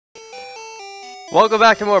Welcome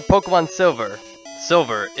back to more Pokémon Silver.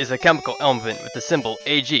 Silver is a chemical element with the symbol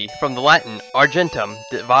Ag from the Latin argentum,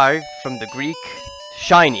 derived from the Greek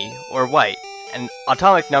shiny or white, and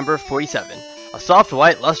atomic number 47. A soft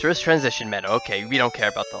white lustrous transition metal. Okay, we don't care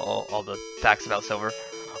about all the facts about silver.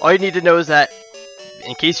 All you need to know is that,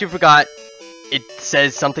 in case you forgot, it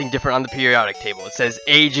says something different on the periodic table. It says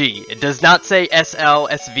Ag. It does not say SL,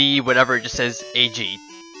 SV, whatever, it just says Ag.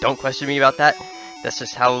 Don't question me about that. That's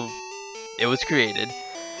just how it was created.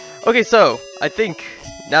 Okay, so I think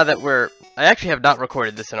now that I actually have not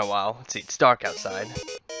recorded this in a while. Let's see, it's dark outside.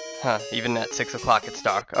 Huh, even at 6 o'clock it's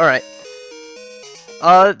dark. Alright.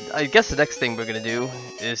 I guess the next thing we're gonna do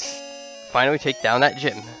is finally take down that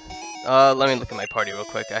gym. Let me look at my party real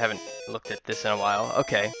quick. I haven't looked at this in a while.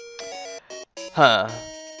 Okay. Huh.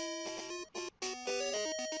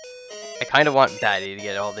 I kind of want Batty to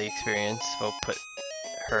get all the experience. We'll put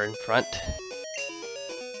her in front.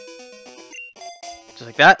 Just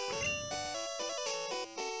like that.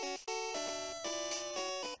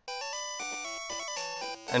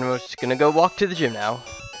 And we're just gonna go walk to the gym now.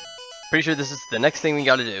 Pretty sure this is the next thing we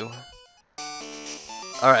gotta do.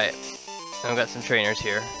 Alright. I've got some trainers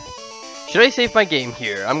here. Should I save my game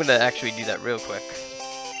here? I'm gonna actually do that real quick.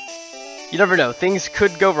 You never know. Things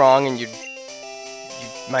could go wrong and you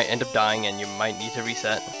might end up dying and you might need to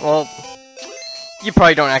reset. Well, you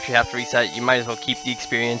probably don't actually have to reset. You might as well keep the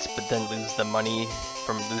experience but then lose the money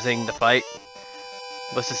from losing the fight.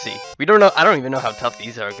 Let's just see. We don't know. I don't even know how tough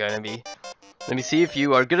these are gonna be. Let me see if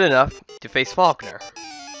you are good enough to face Falkner.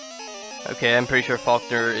 Okay, I'm pretty sure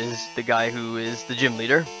Falkner is the guy who is the gym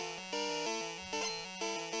leader.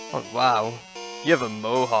 Oh wow, you have a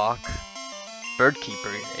mohawk.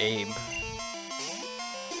 Birdkeeper, Abe.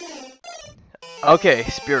 Okay,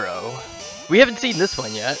 Spearow. We haven't seen this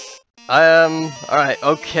one yet. Alright,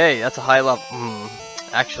 okay, that's a high level.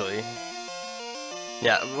 Actually.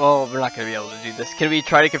 Yeah, well, we're not gonna be able to do this. Can we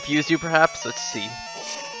try to confuse you, perhaps? Let's see.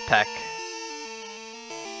 Peck.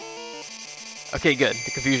 Okay, good.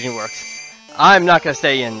 The confusion works. I'm not gonna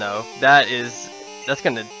stay in, though. That's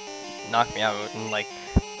gonna knock me out in, like,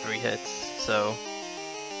 3 hits, so...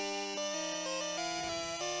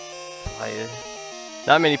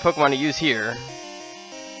 Not many Pokemon to use here.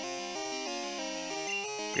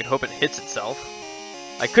 We'd hope it hits itself.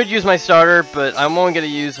 I could use my starter, but I'm only going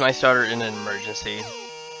to use my starter in an emergency.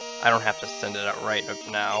 I don't have to send it out right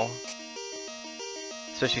now.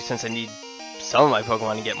 Especially since I need some of my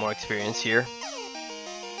Pokemon to get more experience here.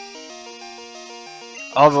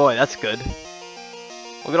 Oh boy, that's good.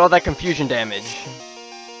 Look at all that confusion damage.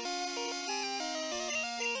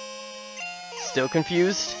 Still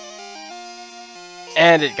confused?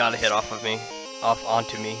 And it got a hit off of me.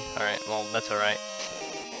 Onto me. Alright, well, that's alright.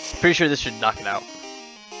 Pretty sure this should knock it out.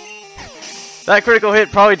 That critical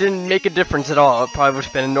hit probably didn't make a difference at all. It probably would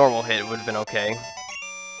have been a normal hit. It would have been okay.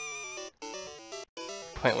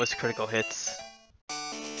 Pointless critical hits.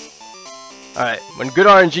 Alright, when good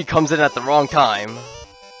RNG comes in at the wrong time...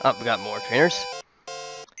 Oh, we got more trainers.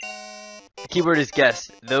 The keyword is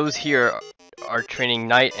guess. Those here are training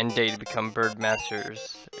night and day to become bird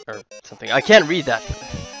masters. Or something. I can't read that.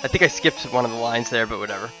 I think I skipped one of the lines there, but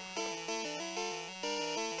whatever.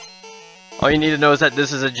 All you need to know is that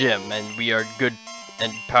this is a gym, and we are good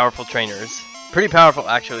and powerful trainers. Pretty powerful,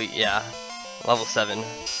 actually, yeah. Level 7.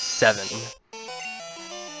 7.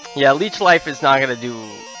 Yeah, Leech Life is not gonna do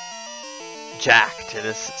jack to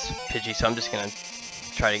this Pidgey, so I'm just gonna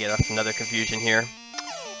try to get another confusion here.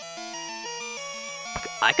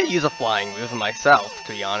 I could use a flying move myself,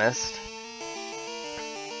 to be honest.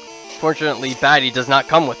 Fortunately, Batty does not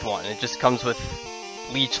come with one. It just comes with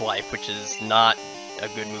Leech Life, which is not a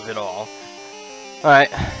good move at all.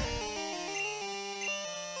 Alright.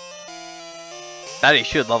 Batty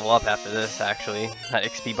should level up after this, actually. That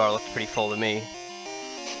XP bar looks pretty full to me.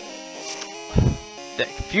 The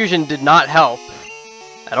confusion did not help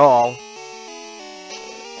at all.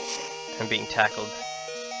 I'm being tackled.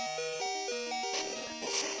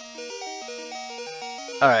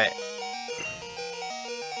 Alright.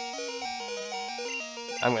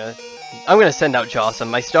 I'm gonna send out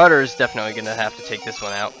Jawsome. My starter is definitely gonna have to take this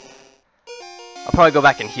one out. I'll probably go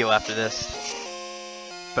back and heal after this.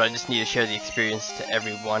 But I just need to share the experience to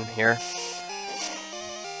everyone here.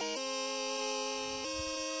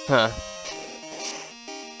 Huh.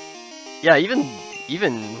 Yeah, even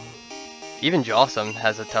Jawsome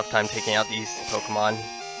has a tough time taking out these Pokemon,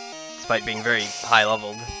 despite being very high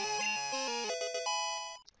leveled.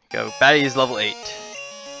 Go. Batty is level 8.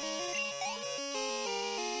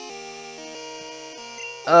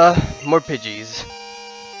 More Pidgeys.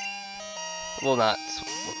 Well, not.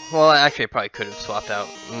 Well, actually, I probably could have swapped out.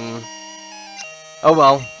 Oh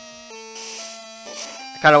well.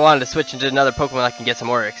 I kind of wanted to switch into another Pokemon that can get some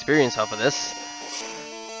more experience off of this.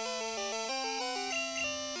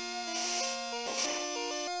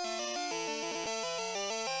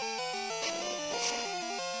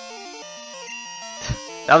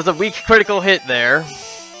 That was a weak critical hit there.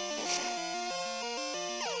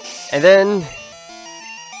 And then,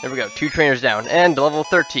 there we go, 2 trainers down, and level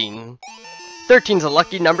 13. 13's a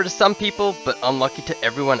lucky number to some people, but unlucky to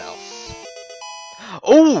everyone else.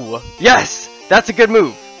 Oh, yes! That's a good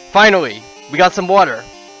move. Finally, we got some water.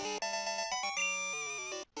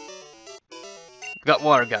 We got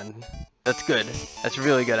water gun. That's good. That's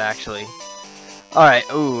really good, actually. Alright,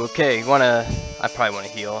 ooh, okay, I probably wanna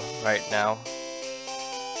heal right now.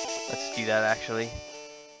 Let's do that, actually.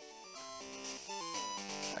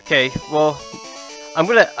 Okay, well,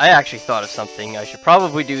 I actually thought of something. I should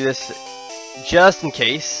probably do this just in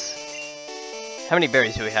case. How many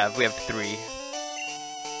berries do we have? We have 3.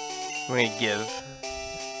 We're gonna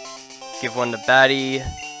give one to Batty.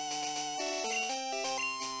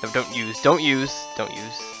 No, don't use.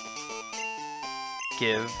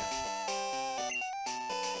 Give.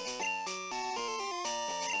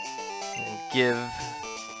 And give.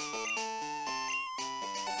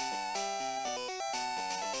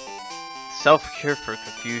 Self-cure for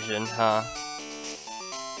confusion, huh?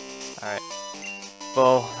 Alright.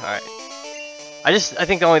 Well, alright. I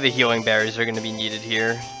think only the healing berries are gonna be needed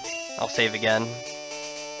here. I'll save again.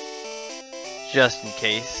 Just in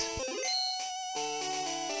case.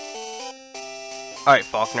 Alright,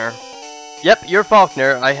 Falkner. Yep, you're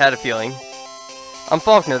Falkner, I had a feeling. I'm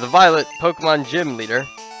Falkner, the Violet Pokemon Gym Leader.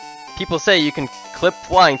 People say you can clip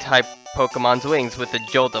flying type Pokemon's wings with a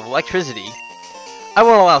jolt of electricity. I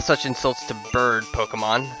won't allow such insults to bird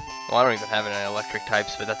Pokemon. Well, I don't even have any electric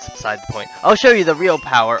types, but that's beside the point. I'll show you the real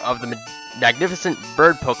power of the magnificent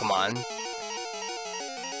bird Pokemon.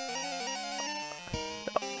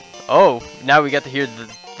 Oh, now we get to hear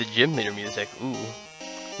the gym leader music. Ooh.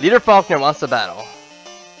 Leader Falkner wants to battle.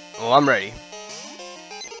 Well, I'm ready.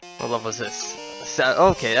 What level is this?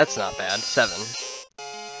 Okay, that's not bad. 7.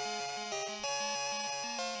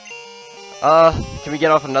 Can we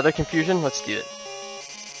get off another confusion? Let's do it.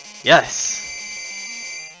 Yes!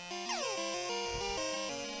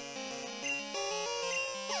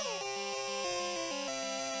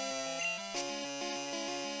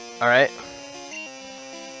 Alright.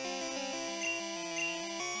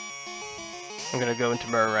 I'm gonna go into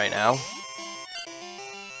Murr right now.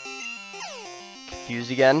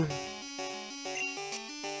 Confuse again.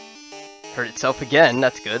 Hurt itself again,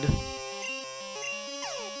 that's good.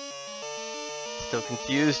 Still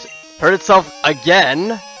confused. Hurt itself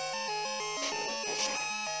again!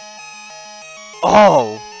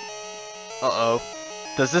 Oh! Uh-oh.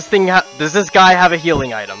 Does this guy have a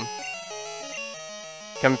healing item?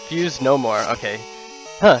 Confused no more. Okay.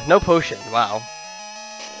 Huh, no potion. Wow.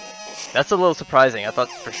 That's a little surprising. I thought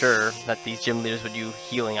for sure that these gym leaders would use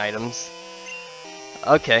healing items.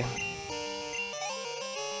 Okay.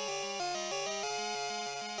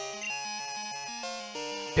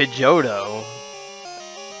 Johto.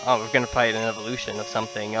 Oh, we're gonna fight an evolution of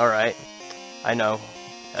something. Alright. I know.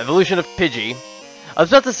 Evolution of Pidgey. I was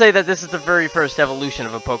about to say that this is the very first evolution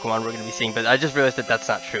of a Pokemon we're going to be seeing, but I just realized that that's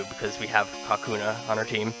not true because we have Kakuna on our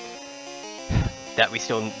team. That I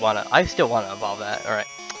still want to evolve that. Alright.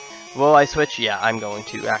 Will I switch? Yeah, I'm going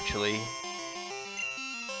to, actually.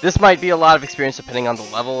 This might be a lot of experience depending on the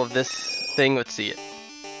level of this thing. Let's see it.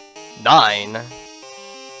 9.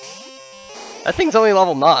 That thing's only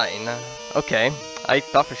level 9. Okay. I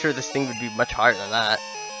thought for sure this thing would be much higher than that.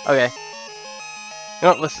 Okay. You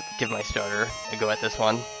know what, let's give my starter a go at this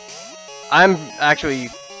one. I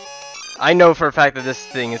know for a fact that this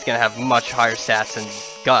thing is going to have much higher stats than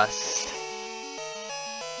Gust.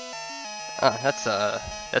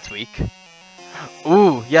 That's weak.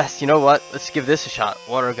 Ooh, yes, you know what? Let's give this a shot.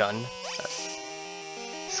 Water gun.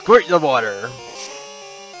 Squirt the water!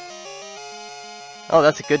 Oh,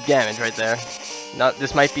 that's a good damage right there. Now,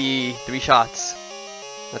 this might be 3 shots.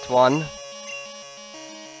 That's 1.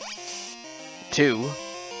 2.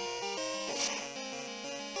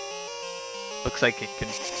 Looks like it could...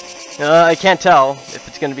 I can't tell if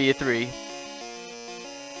it's gonna be a 3.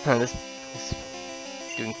 Huh, this is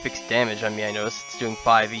doing fixed damage on me, I noticed. It's doing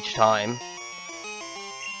 5 each time.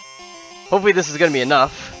 Hopefully this is gonna be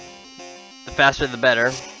enough. The faster the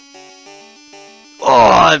better.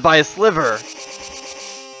 Oh, by a sliver!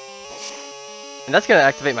 And that's gonna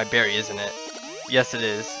activate my berry, isn't it? Yes, it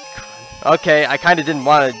is. Okay, I kind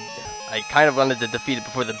of wanted to defeat it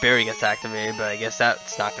before the berry gets activated, but I guess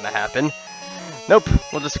that's not gonna happen. Nope,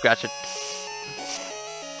 we'll just scratch it.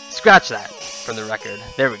 Scratch that. from the record.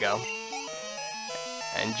 There we go.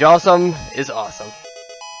 And Jawsome is awesome.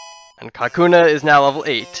 And Kakuna is now level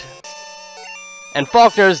 8. And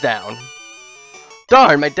Falkner is down.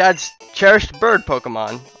 Darn, my dad's cherished bird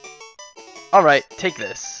Pokemon. Alright, take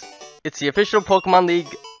this. It's the official Pokemon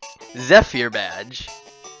League Zephyr badge.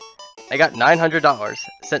 I got $900.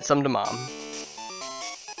 Sent some to Mom.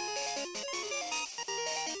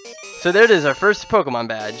 So there it is, our first Pokemon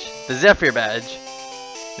badge. The Zephyr badge.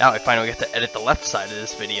 Now I finally get to edit the left side of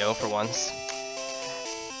this video for once.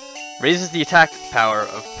 Raises the attack power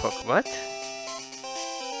of what?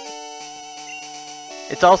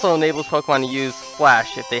 It also enables Pokemon to use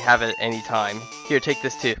Flash if they have it at any time. Here, take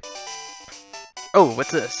this too. Oh, what's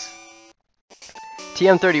this?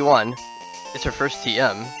 TM31. It's her first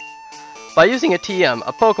TM. By using a TM,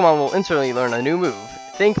 a Pokemon will instantly learn a new move.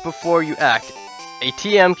 Think before you act. A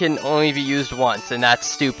TM can only be used once, and that's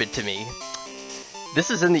stupid to me. This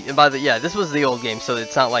is in the, yeah, this was the old game, so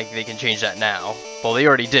it's not like they can change that now. Well, they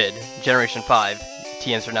already did. Generation 5.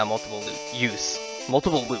 TMs are now multiple use.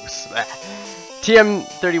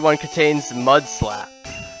 TM31 contains Mud Slap.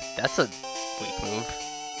 That's a weak move.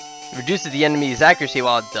 It reduces the enemy's accuracy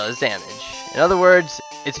while it does damage. In other words,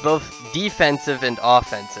 it's both defensive and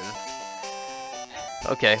offensive.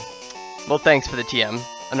 Okay. Well, thanks for the TM.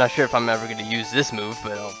 I'm not sure if I'm ever going to use this move,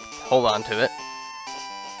 but I'll hold on to it.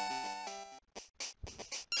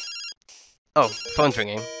 Oh, phone's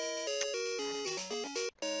ringing.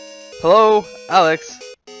 Hello, Alex.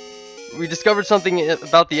 We discovered something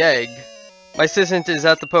about the egg. My assistant is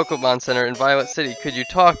at the Pokemon Center in Violet City. Could you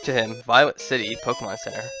talk to him? Violet City, Pokemon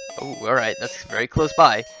Center. Oh, alright, that's very close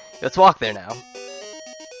by. Let's walk there now.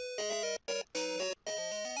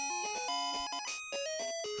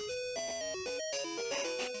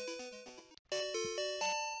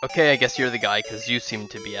 Okay, I guess you're the guy, because you seem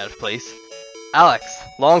to be out of place. Alex,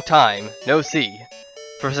 long time, no see.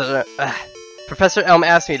 Professor Elm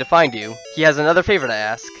asked me to find you. He has another favor to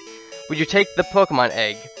ask. Would you take the Pokemon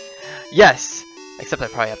egg? Yes! Except I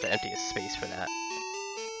probably have to empty a space for that.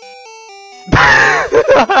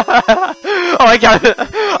 Oh my god!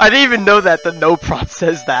 I didn't even know that the no prompt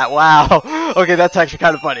says that. Wow. Okay, that's actually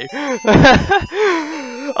kind of funny.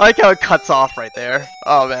 I like how it cuts off right there.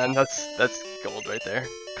 Oh man, that's gold right there.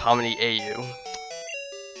 Comedy AU.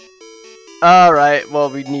 Alright, well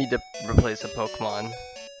we need to replace a Pokemon.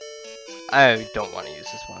 I don't want to use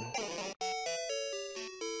this one.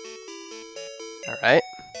 Alright.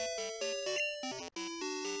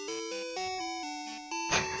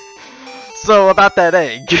 So, about that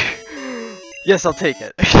egg. Yes, I'll take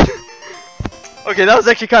it. Okay, that was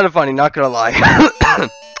actually kind of funny, not gonna lie.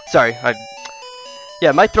 Sorry,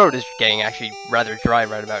 yeah, my throat is getting actually rather dry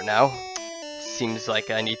right about now. Seems like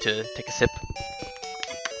I need to take a sip.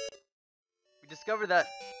 We discovered that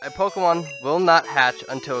a Pokemon will not hatch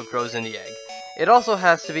until it grows in the egg. It also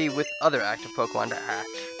has to be with other active Pokemon to hatch.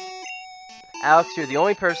 Alex, you're the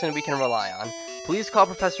only person we can rely on. Please call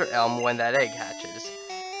Professor Elm when that egg hatches.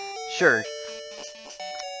 Sure.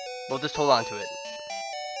 We'll just hold on to it.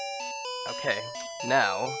 Okay,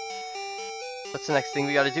 now... what's the next thing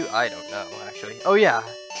we gotta do? I don't know, actually. Oh yeah!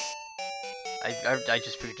 I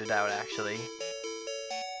just figured it out, actually.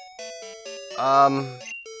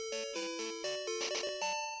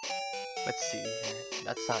 Let's see here.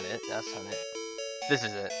 That's not it. That's not it. This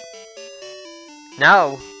is it.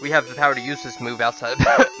 Now, we have the power to use this move outside of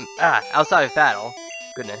outside of battle.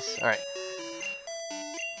 Goodness. Alright.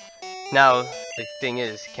 Now, the thing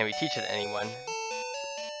is, can we teach it to anyone?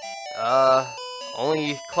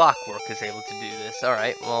 Only Clockwork is able to do this.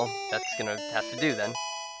 Alright, well, that's gonna have to do then.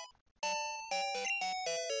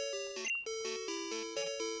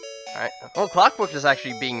 Alright, well, Clockwork is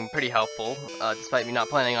actually being pretty helpful, despite me not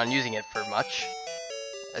planning on using it for much.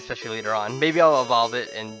 Especially later on. Maybe I'll evolve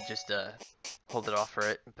it and just, hold it off for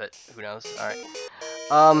it, but who knows. Alright.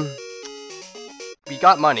 We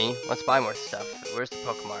got money. Let's buy more stuff. Where's the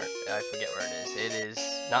Pokemart? I forget where it is. It is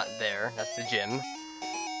not there. That's the gym.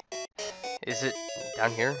 Is it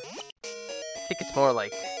down here? I think it's more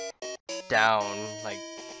like down, like,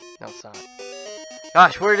 no it's not.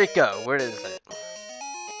 Gosh, where did it go? Where is it?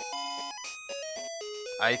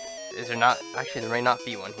 Is there not, actually there may not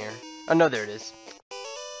be one here. Oh no, there it is.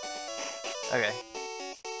 Okay.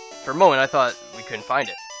 For a moment I thought we couldn't find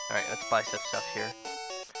it. Alright, let's buy some stuff here.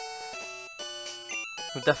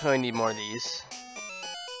 We'll definitely need more of these.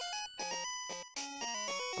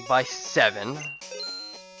 I'll buy 7.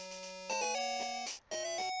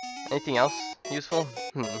 Anything else useful?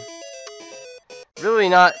 Really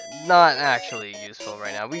not actually useful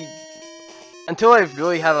right now. Until I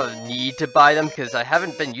really have a need to buy them, because I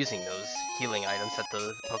haven't been using those healing items that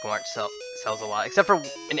the Pokemon Mart sells a lot, except for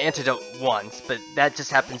an antidote once, but that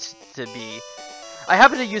just happens to be... I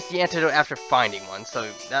happen to use the antidote after finding one, so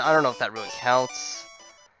I don't know if that really counts.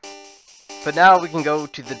 But now we can go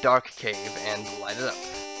to the Dark Cave and light it up.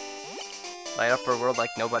 Light up our world like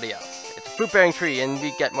nobody else. It's a fruit-bearing tree, and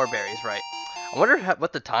we get more berries, right? I wonder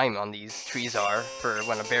what the time on these trees are for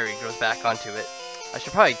when a berry grows back onto it. I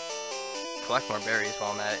should probably collect more berries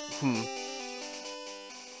while I'm at it.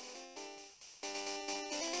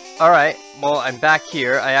 Alright, well, I'm back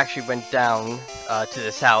here. I actually went down to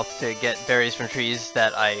the south to get berries from trees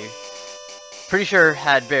that I pretty sure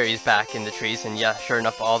had berries back in the trees, and yeah, sure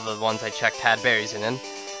enough, all the ones I checked had berries in them.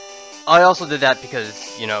 I also did that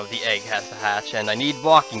because, you know, the egg has to hatch, and I need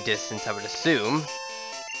walking distance, I would assume.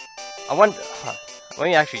 I wonder... Let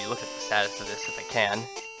me actually look at the status of this if I can.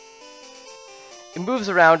 It moves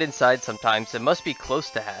around inside sometimes. It must be close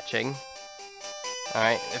to hatching.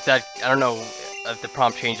 Alright, if that... I don't know if the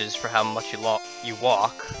prompt changes for how much you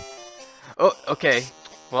walk. Oh, okay.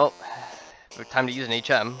 Well, time to use an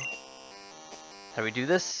HM. How do we do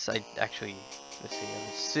this? I actually... Let's see, I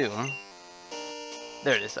assume...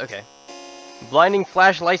 There it is, okay. Blinding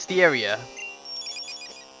flash lights the area.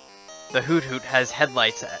 The Hoot Hoot has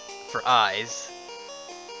headlights for eyes.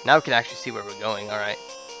 Now we can actually see where we're going, alright.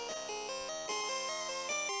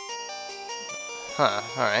 Huh,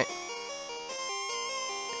 alright.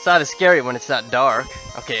 It's not as scary when it's not dark.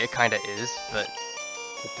 Okay, it kinda is, but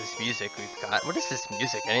with this music we've got... What is this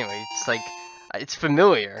music anyway? It's like... It's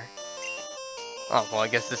familiar. Oh, well I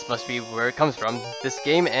guess this must be where it comes from. This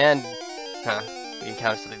game and... Huh. We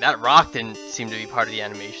encountered something. That rock didn't seem to be part of the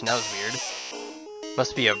animation. That was weird.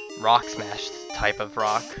 Must be a rock smash type of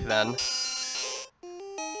rock, then.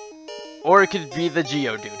 Or it could be the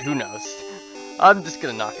Geodude. Who knows? I'm just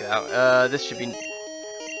gonna knock it out. This should be...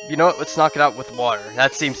 You know what? Let's knock it out with water.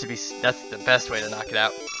 That seems to be... That's the best way to knock it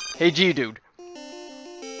out. Hey, Geodude.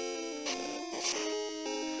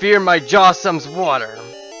 Fear my Jawsum's water.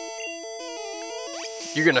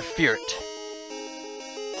 You're gonna fear it.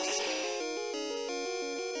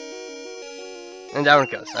 And down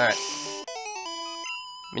it goes. Alright.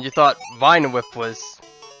 I mean, you thought Vine Whip was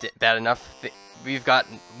bad enough. We've got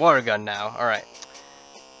Water Gun now. Alright.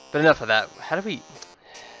 But enough of that. How do we...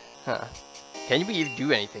 Huh. Can we even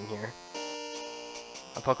do anything here?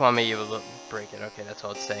 A Pokemon may be able to break it. Okay, that's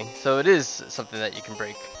all it's saying. So it is something that you can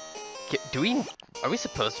break. Do we... Are we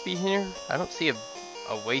supposed to be here? I don't see a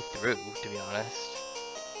way through, to be honest.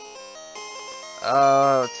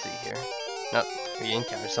 Let's see here. Nope. We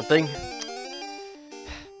encountered something.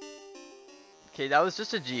 Okay, that was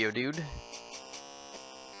just a Geodude.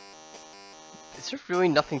 Is there really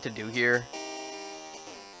nothing to do here?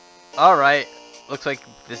 Alright. Looks like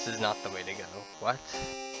this is not the way to go. What?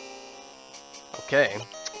 Okay.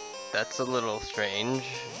 That's a little strange.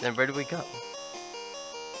 Then where do we go?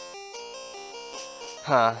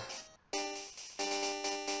 Huh.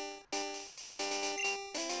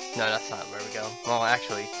 No, that's not where we go. Well,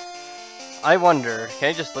 actually, I wonder, can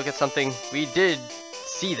I just look at something? We did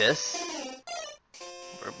see this.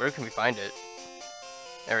 Where can we find it?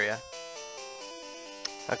 Area.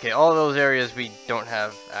 Okay, all of those areas we don't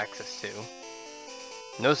have access to.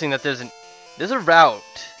 Noticing that there's a route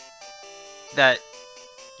that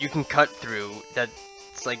you can cut through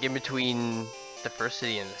that's like in between the first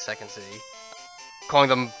city and the second city. Calling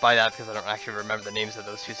them by that because I don't actually remember the names of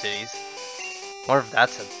those two cities. I wonder if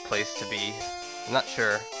that's a place to be. I'm not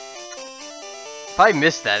sure. If I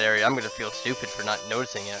missed that area, I'm gonna feel stupid for not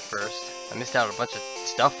noticing it at first. I missed out on a bunch of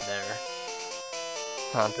stuff there.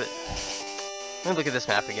 Huh, but... Let me look at this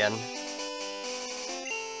map again.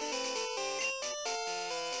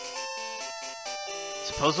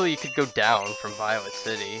 Supposedly you could go down from Violet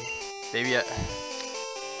City. Maybe I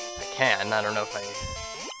can. I don't know if I...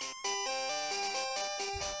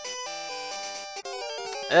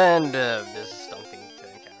 And, there's something to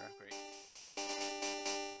encounter. Great.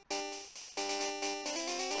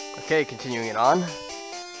 Okay, continuing it on.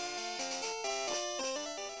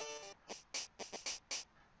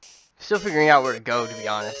 Still figuring out where to go, to be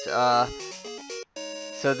honest.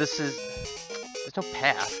 So this is... There's no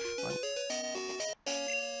path. What?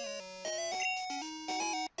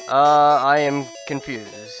 I am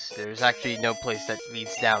confused. There's actually no place that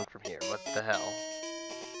leads down from here. What the hell?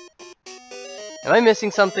 Am I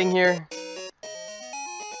missing something here?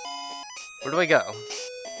 Where do I go?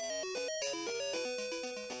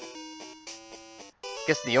 I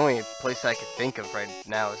guess the only place I could think of right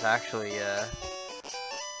now is actually,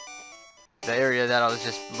 the area that I was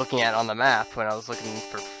just looking at on the map when I was looking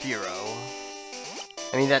for Furo.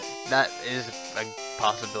 I mean, that is a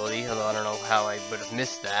possibility, although I don't know how I would have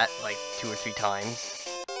missed that, like, 2 or 3 times.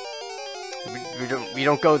 We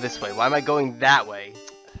don't go this way. Why am I going that way?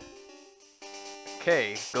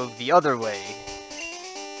 Okay, go the other way.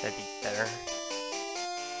 That'd be better.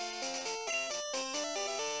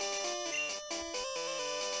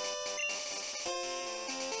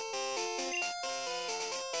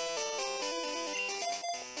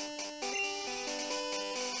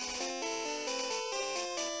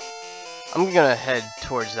 I'm gonna head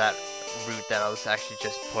towards that route that I was actually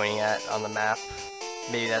just pointing at on the map.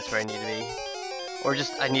 Maybe that's where I need to be. Or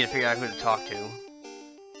just, I need to figure out who to talk to.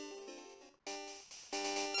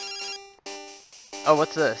 Oh,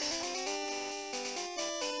 what's this?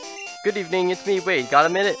 Good evening, it's me, Wade. Got a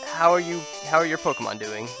minute? How are your Pokemon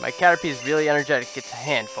doing? My Caterpie is really energetic, it's a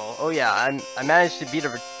handful. Oh yeah, I managed to beat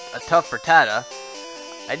a tough Rattata.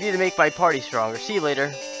 I need to make my party stronger. See you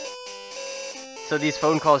later. So these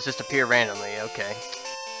phone calls just appear randomly, okay.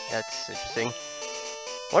 That's interesting.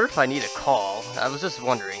 Wonder if I need a call. I was just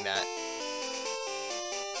wondering that.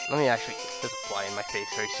 Let me actually... There's a fly in my face.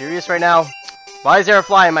 Are you serious right now? Why is there a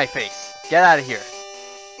fly in my face? Get out of here.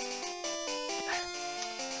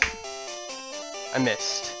 I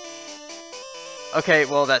missed. Okay,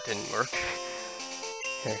 well that didn't work.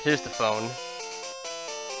 Here's the phone.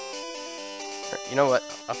 You know what?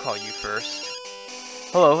 I'll call you first.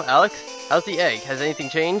 Hello, Alex? How's the egg? Has anything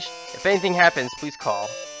changed? If anything happens, please call.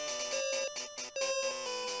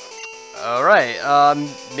 Alright,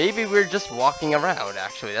 maybe we're just walking around,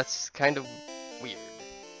 actually. That's kind of weird.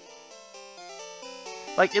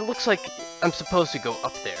 Like, it looks like I'm supposed to go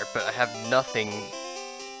up there, but I have nothing.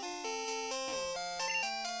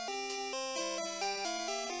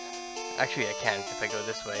 Actually, I can if I go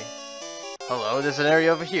this way. Hello, there's an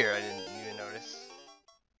area over here. I didn't even notice.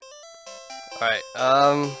 Alright,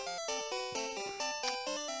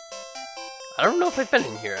 I don't know if I've been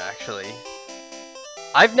in here, actually.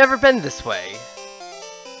 I've never been this way.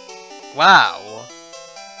 Wow.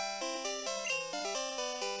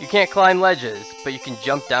 You can't climb ledges, but you can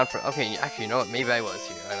jump down from... Okay, actually, you know what? Maybe I was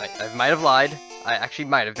here. I might have lied. I actually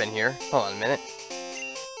might have been here. Hold on a minute.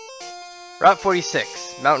 Route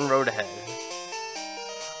 46. Mountain road ahead.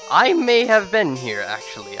 I may have been here,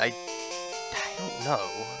 actually. I don't know.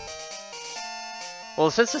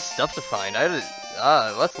 Well, since there's stuff to find,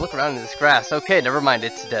 let's look around in this grass. Okay, never mind,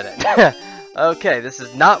 it's a dead end. Okay, this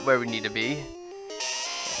is not where we need to be.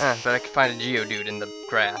 But I could find a Geodude in the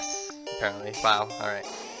grass, apparently. Wow, alright.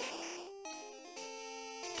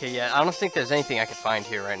 Okay, yeah, I don't think there's anything I could find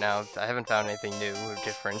here right now. I haven't found anything new or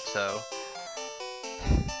different, so...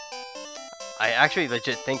 I actually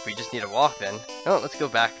legit think we just need to walk then. No, let's go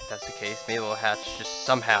back if that's the case. Maybe we'll hatch just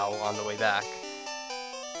somehow on the way back.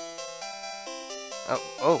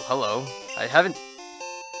 Oh, hello.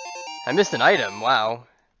 I missed an item, wow.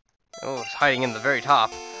 Oh, it's hiding in the very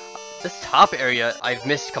top. This top area I've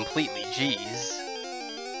missed completely, jeez.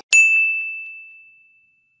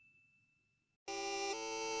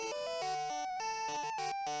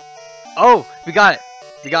 Oh, we got it.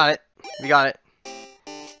 We got it. We got it.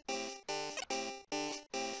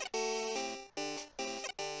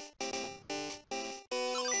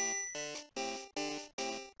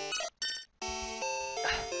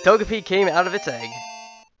 Togepi came out of its egg.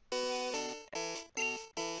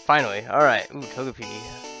 Finally, alright. Ooh, Togepi.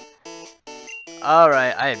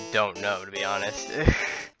 Alright, I don't know, to be honest.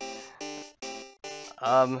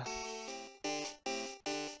 I'm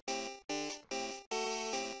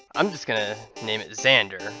just gonna name it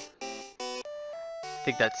Xander. I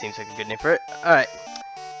think that seems like a good name for it. Alright.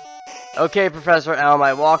 Okay, Professor Elm,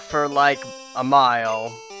 I walked for like a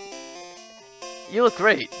mile. You look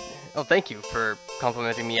great. Oh, thank you for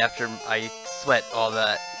complimenting me after I sweat all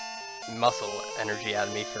that muscle energy out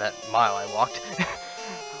of me for that mile I walked.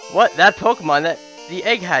 What? That Pokemon? The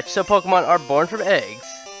egg hatch. So Pokemon are born from eggs?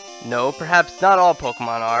 No, perhaps not all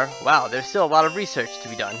Pokemon are. Wow, there's still a lot of research to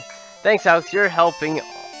be done. Thanks, Alex. You're helping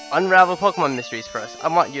unravel Pokemon mysteries for us. I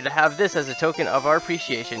want you to have this as a token of our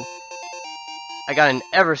appreciation. I got an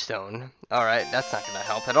Everstone. Alright, that's not gonna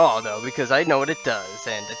help at all, though, because I know what it does,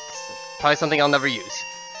 and it's probably something I'll never use.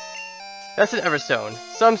 That's an Everstone.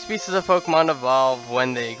 Some species of Pokemon evolve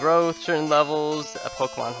when they grow certain levels. A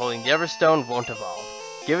Pokemon holding the Everstone won't evolve.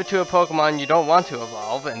 Give it to a Pokemon you don't want to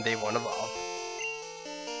evolve, and they won't evolve.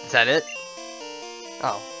 Is that it?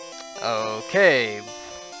 Oh. Okay.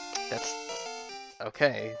 That's...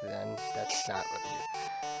 Okay, then that's not what you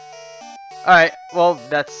do. Alright, well,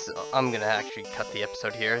 that's... I'm gonna actually cut the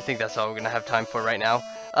episode here. I think that's all we're gonna have time for right now.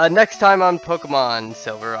 Next time on Pokemon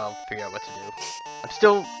Silver, I'll figure out what to do. I'm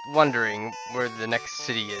still wondering where the next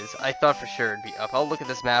city is. I thought for sure it'd be up. I'll look at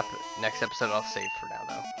this map. Next episode I'll save for now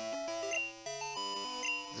though.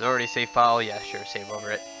 Is there already a save file? Yeah, sure, save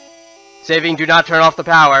over it. Saving, do not turn off the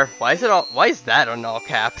power. Why is that on all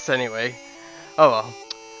caps anyway? Oh well.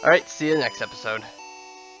 Alright, see you next episode.